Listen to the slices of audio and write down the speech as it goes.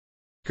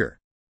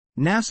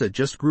NASA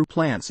just grew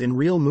plants in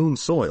real moon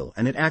soil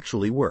and it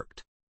actually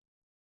worked.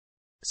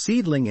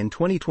 Seedling in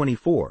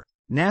 2024,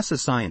 NASA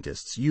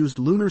scientists used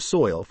lunar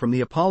soil from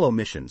the Apollo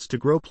missions to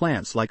grow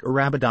plants like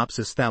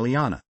Arabidopsis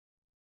thaliana.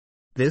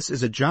 This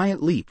is a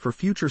giant leap for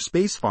future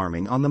space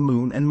farming on the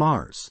Moon and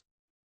Mars.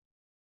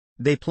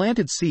 They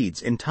planted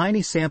seeds in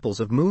tiny samples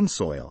of moon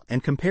soil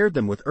and compared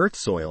them with Earth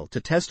soil to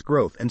test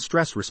growth and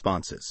stress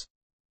responses.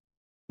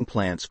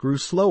 Plants grew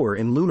slower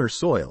in lunar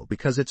soil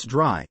because it's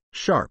dry,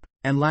 sharp,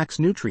 and lacks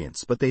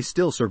nutrients, but they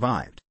still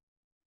survived.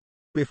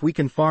 If we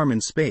can farm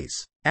in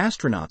space,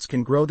 astronauts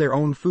can grow their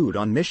own food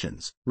on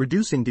missions,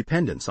 reducing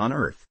dependence on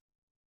Earth.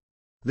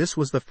 This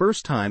was the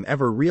first time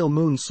ever real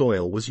moon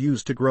soil was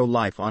used to grow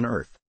life on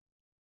Earth.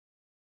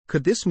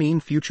 Could this mean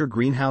future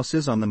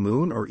greenhouses on the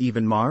Moon or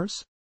even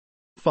Mars?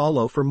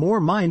 Follow for more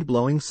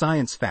mind-blowing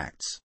science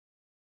facts.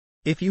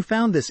 If you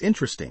found this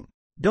interesting,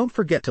 don't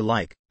forget to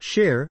like,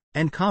 share,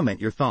 and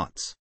comment your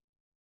thoughts.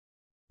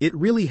 It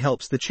really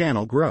helps the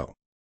channel grow.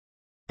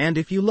 And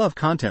if you love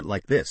content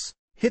like this,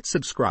 hit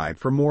subscribe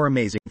for more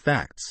amazing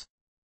facts.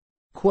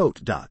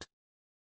 Quote.